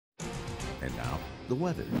And now, the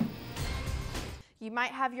weather. You might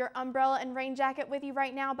have your umbrella and rain jacket with you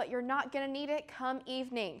right now, but you're not going to need it come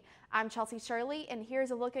evening. I'm Chelsey Shirley, and here's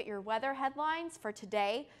a look at your weather headlines for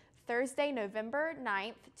today, Thursday, November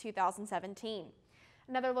 9th, 2017.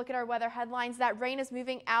 Another look at our weather headlines. That rain is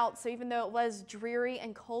moving out, so even though it was dreary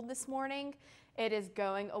and cold this morning, it is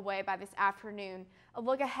going away by this afternoon. A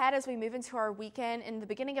look ahead as we move into our weekend. In the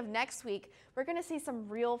beginning of next week, we're going to see some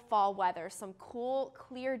real fall weather, some cool,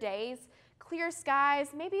 clear days, clear skies,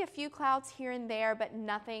 maybe a few clouds here and there, but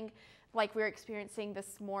nothing like we're experiencing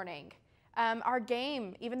this morning. Our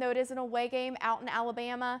game, even though it is an away game out in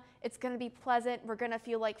Alabama, it's going to be pleasant. We're going to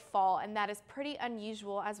feel like fall, and that is pretty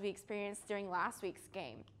unusual as we experienced during last week's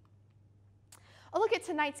game. A look at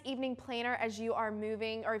tonight's evening planner as you are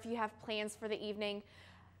moving, or if you have plans for the evening.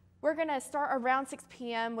 We're going to start around 6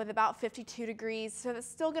 p.m. with about 52 degrees, so it's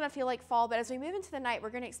still going to feel like fall, but as we move into the night, we're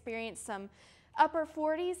going to experience some upper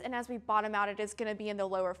 40s, and as we bottom out, it is going to be in the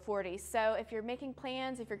lower 40s. So if you're making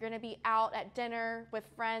plans, if you're going to be out at dinner with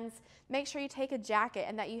friends, make sure you take a jacket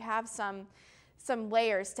and that you have some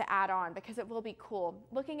layers to add on because it will be cool.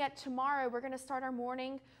 Looking at tomorrow, we're going to start our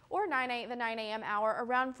morning or the 9 a.m. hour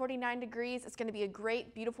around 49 degrees. It's going to be a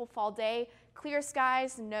great, beautiful fall day. Clear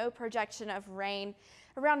skies, no projection of rain.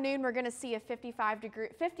 Around noon, we're going to see a 59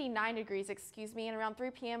 degrees, and around 3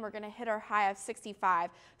 p.m. we're going to hit our high of 65.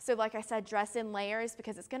 So like I said, dress in layers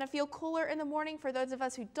because it's going to feel cooler in the morning for those of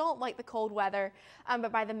us who don't like the cold weather.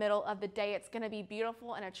 But by the middle of the day, it's going to be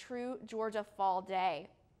beautiful and a true Georgia fall day.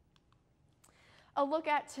 A look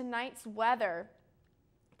at tonight's weather.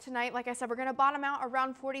 Tonight, like I said, we're going to bottom out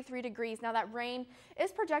around 43 degrees. Now that rain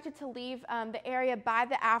is projected to leave the area by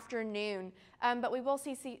the afternoon, but we will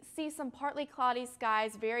see some partly cloudy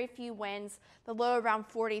skies, very few winds, the low around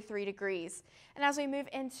 43 degrees. And as we move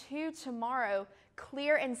into tomorrow,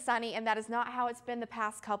 clear and sunny, and that is not how it's been the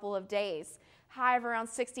past couple of days. High of around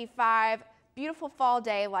 65, beautiful fall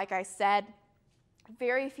day, like I said.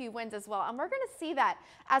 Very few winds as well, and we're going to see that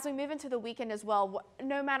as we move into the weekend as well.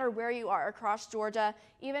 No matter where you are across Georgia,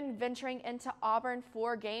 even venturing into Auburn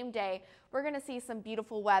for game day, we're going to see some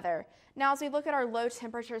beautiful weather. Now as we look at our low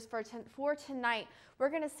temperatures for tonight, we're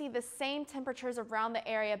going to see the same temperatures around the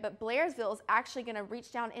area, but Blairsville is actually going to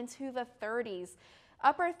reach down into the 30s.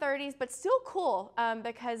 Upper 30s, but still cool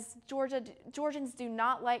because Georgians do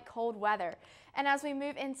not like cold weather. And as we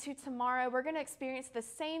move into tomorrow, we're going to experience the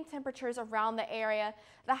same temperatures around the area.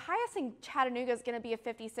 The highest in Chattanooga is going to be a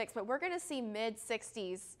 56, but we're going to see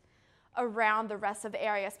mid-60s around the rest of the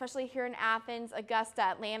area, especially here in Athens, Augusta,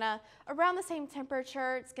 Atlanta. Around the same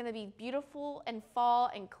temperature, it's going to be beautiful and fall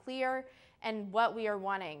and clear and what we are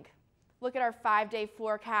wanting. Look at our 5-day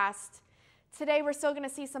forecast. Today, we're still going to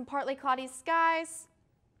see some partly cloudy skies.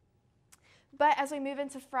 But as we move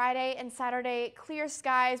into Friday and Saturday, clear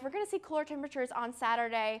skies. We're going to see cooler temperatures on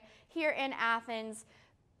Saturday here in Athens.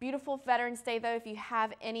 Beautiful Veterans Day, though, if you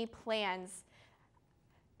have any plans.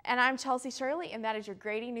 And I'm Chelsey Shirley, and that is your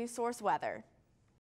Grady News Source weather.